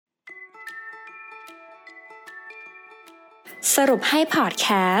สรุปให้พอดแค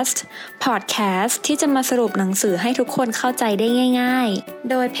สต์ที่จะมาสรุปหนังสือให้ทุกคนเข้าใจได้ง่ายๆ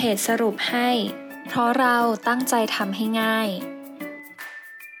โดยเพจสรุปให้เพราะเราตั้งใจทำให้ง่าย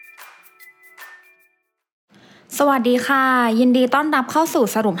สวัสดีค่ะยินดีต้อนรับเข้าสู่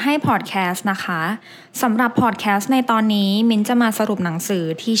สรุปให้พอดแคสต์นะคะสำหรับพอดแคสต์ในตอนนี้มิ้นจะมาสรุปหนังสือ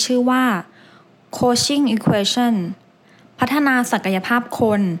ที่ชื่อว่า Coaching Equation พัฒนาศักยภาพค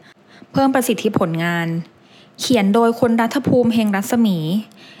นเพิ่มประสิทธิผลงานเขียนโดยคุณรัฐภูมิเฮงรัศมี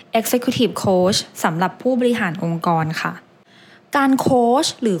Executive Coach สำหรับผู้บริหารองค์กรค่ะการโค้ช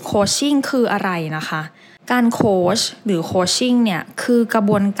หรือโคชชิ่งคืออะไรนะคะการโค้ชหรือโคชชิ่งเนี่ยคือกระ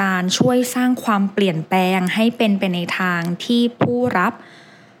บวนการช่วยสร้างความเปลี่ยนแปลงให้เป็นไปในทางที่ผู้รับ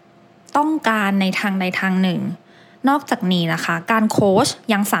ต้องการในทางใดทางหนึ่งนอกจากนี้นะคะการโค้ช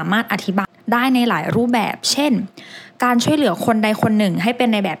ยังสามารถอธิบายได้ในหลายรูปแบบเช่นการช่วยเหลือคนใดคนหนึ่งให้เป็น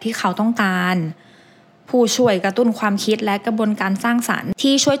ในแบบที่เขาต้องการผู้ช่วยกระตุ้นความคิดและกระบวนการสร้างสรรค์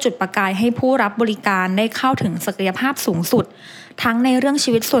ที่ช่วยจุดประกายให้ผู้รับบริการได้เข้าถึงศักยภาพสูงสุดทั้งในเรื่อง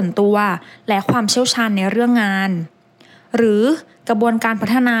ชีวิตส่วนตัวและความเชี่ยวชาญในเรื่องงานหรือกระบวนการพั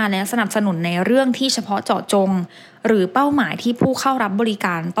ฒนาและสนับสนุนในเรื่องที่เฉพาะเจาะจงหรือเป้าหมายที่ผู้เข้ารับบริก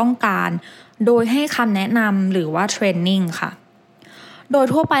ารต้องการโดยให้คำแนะนำหรือว่าเทรนนิ่งค่ะโดย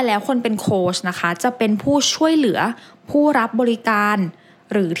ทั่วไปแล้วคนเป็นโค้ชนะคะจะเป็นผู้ช่วยเหลือผู้รับบริการ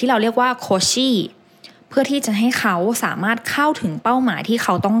หรือที่เราเรียกว่าโคชชี่เพื่อที่จะให้เขาสามารถเข้าถึงเป้าหมายที่เข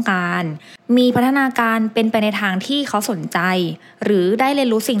าต้องการมีพัฒนาการเป็นไปในทางที่เขาสนใจหรือได้เรียน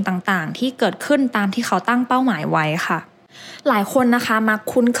รู้สิ่งต่างๆที่เกิดขึ้นตามที่เขาตั้งเป้าหมายไว้ค่ะหลายคนนะคะมัก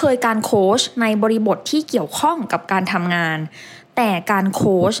คุ้นเคยการโค้ชในบริบทที่เกี่ยวข้องกับการทำงานแต่การโ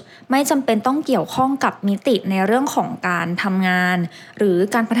ค้ชไม่จำเป็นต้องเกี่ยวข้องกับมิติในเรื่องของการทำงานหรือ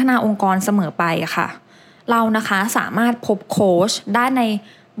การพัฒนาองค์กรเสมอไปค่ะเรานะคะสามารถพบโค้ชได้ใน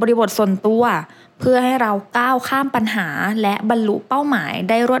บริบทส่วนตัวเพื่อให้เราก้าวข้ามปัญหาและบรรลุเป้าหมาย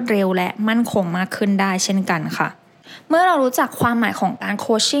ได้รวดเร็วและมั่นคงมากขึ้นได้เช่นกันค่ะเมื่อเรารู้จักความหมายของการโค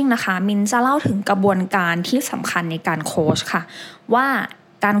ชชิ่งนะคะมินจะเล่าถึงกระบวนการที่สำคัญในการโค้ชค่ะว่า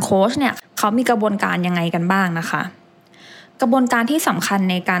การโค้ชเนี่ยเขามีกระบวนการยังไงกันบ้างนะคะกระบวนการที่สำคัญ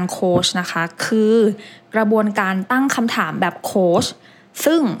ในการโค้ชนะคะคือกระบวนการตั้งคำถามแบบโค้ช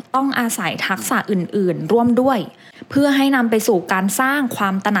ซึ่งต้องอาศัยทักษะอื่นๆร่วมด้วยเพื่อให้นำไปสู่การสร้างควา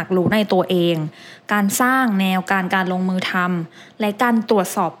มตระหนักรู้ในตัวเองการสร้างแนวการลงมือทำและการตรวจ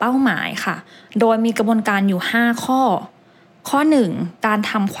สอบเป้าหมายค่ะโดยมีกระบวนการอยู่5ข้อ 1 การ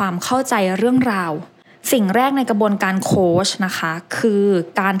ทำความเข้าใจเรื่องราวสิ่งแรกในกระบวนการโค้ชนะคะคือ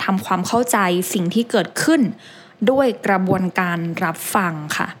การทำความเข้าใจสิ่งที่เกิดขึ้นด้วยกระบวนการรับฟัง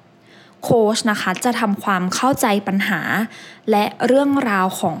ค่ะโค้ชนะคะจะทำความเข้าใจปัญหาและเรื่องราว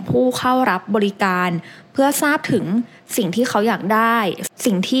ของผู้เข้ารับบริการเพื่อทราบถึงสิ่งที่เขาอยากได้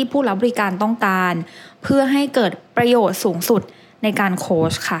สิ่งที่ผู้รับบริการต้องการเพื่อให้เกิดประโยชน์สูงสุดในการโค้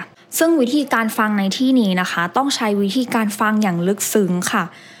ชค่ะซึ่งวิธีการฟังในที่นี้นะคะต้องใช้วิธีการฟังอย่างลึกซึ้งค่ะ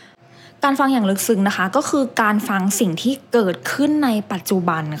การฟังอย่างลึกซึ้งนะคะก็คือการฟังสิ่งที่เกิดขึ้นในปัจจุ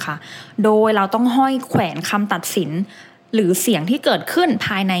บันค่ะโดยเราต้องห้อยแขวนคำตัดสินหรือเสียงที่เกิดขึ้นภ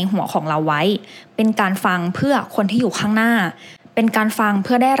ายในหัวของเราไว้เป็นการฟังเพื่อคนที่อยู่ข้างหน้าเป็นการฟังเ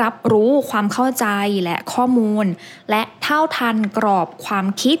พื่อได้รับรู้ความเข้าใจและข้อมูลและเท่าทันกรอบความ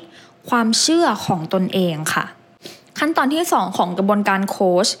คิดความเชื่อของตนเองค่ะขั้นตอนที่2ของกระบวนการโ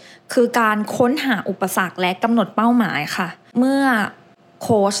ค้ชคือการค้นหาอุปสรรคและกำหนดเป้าหมายค่ะเมื่อโ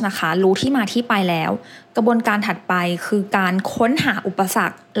ค้ชนะคะรู้ที่มาที่ไปแล้วกระบวนการถัดไปคือการค้นหาอุปสร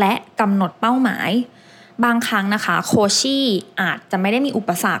รคและกำหนดเป้าหมายบางครั้งนะคะโคชชี่อาจจะไม่ได้มีอุ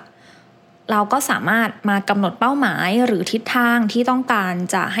ปสรรคเราก็สามารถมากำหนดเป้าหมายหรือทิศทางที่ต้องการ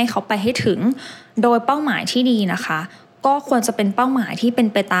จะให้เขาไปให้ถึงโดยเป้าหมายที่ดีนะคะก็ควรจะเป็นเป้าหมายที่เป็น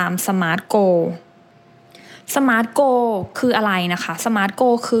ไปตาม SMART Goal SMART Goal คืออะไรนะคะ SMART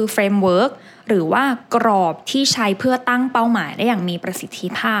Goal คือเฟรมเวิร์กหรือว่ากรอบที่ใช้เพื่อตั้งเป้าหมายได้อย่างมีประสิทธิ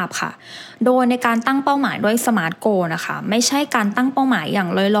ภาพค่ะโดยในการตั้งเป้าหมายด้วย SMART Goal นะคะไม่ใช่การตั้งเป้าหมายอย่าง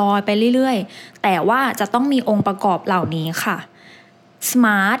ลอยๆไปเรื่อยๆแต่ว่าจะต้องมีองค์ประกอบเหล่านี้ค่ะ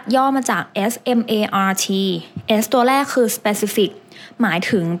SMART ย่อมาจาก SMART S ตัวแรกคือ specific หมาย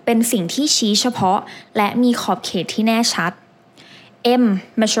ถึงเป็นสิ่งที่ชี้เฉพาะและมีขอบเขตที่แน่ชัด M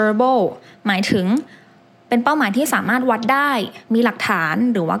measurable หมายถึงเป็นเป้าหมายที่สามารถวัดได้มีหลักฐาน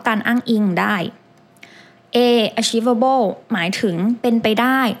หรือว่าการอ้างอิงได้ A achievable หมายถึงเป็นไปไ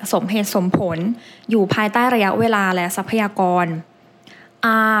ด้สมเหตุสมผลอยู่ภายใต้ระยะเวลาและทรัพยากร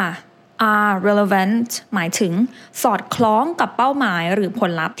R relevant หมายถึงสอดคล้องกับเป้าหมายหรือผ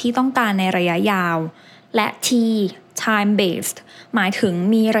ลลัพธ์ที่ต้องการในระยะยาวและ T time based หมายถึง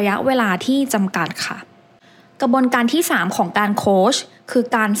มีระยะเวลาที่จำกัดค่ะกระบวนการที่3ของการโค้ชคือ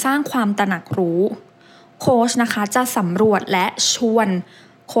การสร้างความตระหนักรู้ โค้ชนะคะจะสำรวจและชวน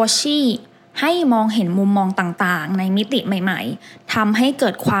โคชชี่ให้มองเห็นมุมมองต่างๆในมิติใหม่ๆทำให้เกิ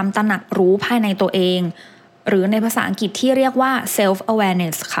ดความตระหนักรู้ภายในตัวเองหรือในภาษาอังกฤษที่เรียกว่า self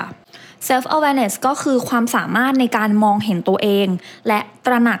awareness ค่ะ self awareness ก็คือความสามารถในการมองเห็นตัวเองและต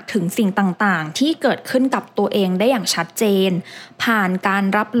ระหนักถึงสิ่งต่างๆที่เกิดขึ้นกับตัวเองได้อย่างชัดเจนผ่านการ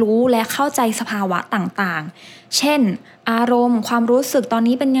รับรู้และเข้าใจสภาวะต่างๆเช่นอารมณ์ความรู้สึกตอน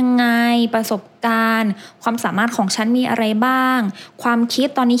นี้เป็นยังไงประสบการณ์ความสามารถของฉันมีอะไรบ้างความคิด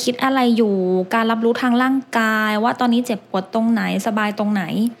ตอนนี้คิดอะไรอยู่การรับรู้ทางร่างกายว่าตอนนี้เจ็บปวดตรงไหนสบายตรงไหน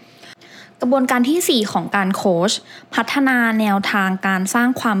กระบวนการที่4ของการโค้ชพัฒนาแนวทางการสร้าง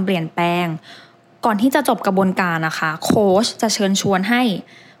ความเปลี่ยนแปลงก่อนที่จะจบกระบวนการนะคะโค้ชจะเชิญชวนให้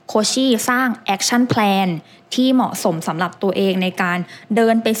โคชชี่สร้างแอคชั่นแพลนที่เหมาะสมสำหรับตัวเองในการเดิ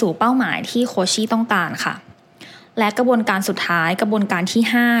นไปสู่เป้าหมายที่โคชชี่ต้องการค่ะและกระบวนการสุดท้ายกระบวนการที่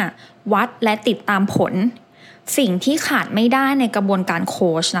5วัดและติดตามผลสิ่งที่ขาดไม่ได้ในกระบวนการโ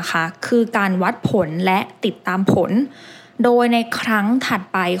ค้ชนะคะคือการวัดผลและติดตามผลโดยในครั้งถัด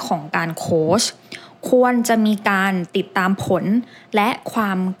ไปของการโค้ชควรจะมีการติดตามผลและคว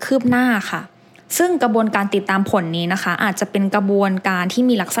ามคืบหน้าค่ะซึ่งกระบวนการติดตามผลนี้นะคะอาจจะเป็นกระบวนการที่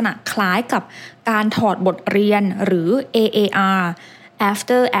มีลักษณะคล้ายกับการถอดบทเรียนหรือ AAR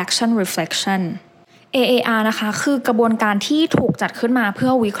After Action Reflection AAR นะคะคือกระบวนการที่ถูกจัดขึ้นมาเพื่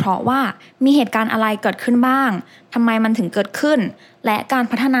อวิเคราะห์ว่ามีเหตุการณ์อะไรเกิดขึ้นบ้างทำไมมันถึงเกิดขึ้นและการ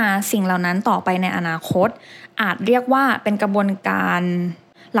พัฒนาสิ่งเหล่านั้นต่อไปในอนาคตอาจเรียกว่าเป็นกระบวนการ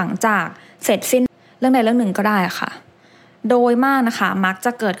หลังจากเสร็จสิ้นเรื่องใดเรื่องหนึ่งก็ได้ค่ะโดยมากนะคะมักจ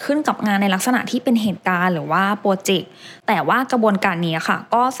ะเกิดขึ้นกับงานในลักษณะที่เป็นเหตุการณ์หรือว่าโปรเจกต์แต่ว่ากระบวนการนี้ค่ะ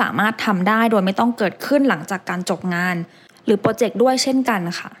ก็สามารถทำได้โดยไม่ต้องเกิดขึ้นหลังจากการจบงานหรือโปรเจกต์ด้วยเช่นกัน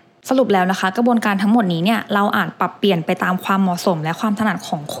ค่ะสรุปแล้วนะคะกระบวนการทั้งหมดนี้เนี่ยเราอาจปรับเปลี่ยนไปตามความเหมาะสมและความถนัดข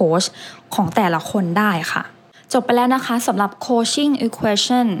องโค้ชของแต่ละคนได้ค่ะจบไปแล้วนะคะสำหรับ coaching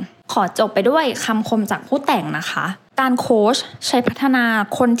equation ขอจบไปด้วยคำคมจากผู้แต่งนะคะการโค้ชใช้พัฒนา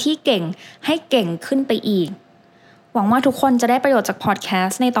คนที่เก่งให้เก่งขึ้นไปอีกหวังว่าทุกคนจะได้ประโยชน์จากพอดแคส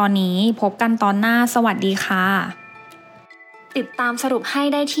ต์ในตอนนี้พบกันตอนหน้าสวัสดีค่ะติดตามสรุปให้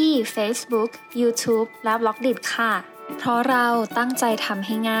ได้ที่ Facebook, YouTube และ Blogdit ค่ะเพราะเราตั้งใจทำใ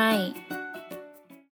ห้ง่าย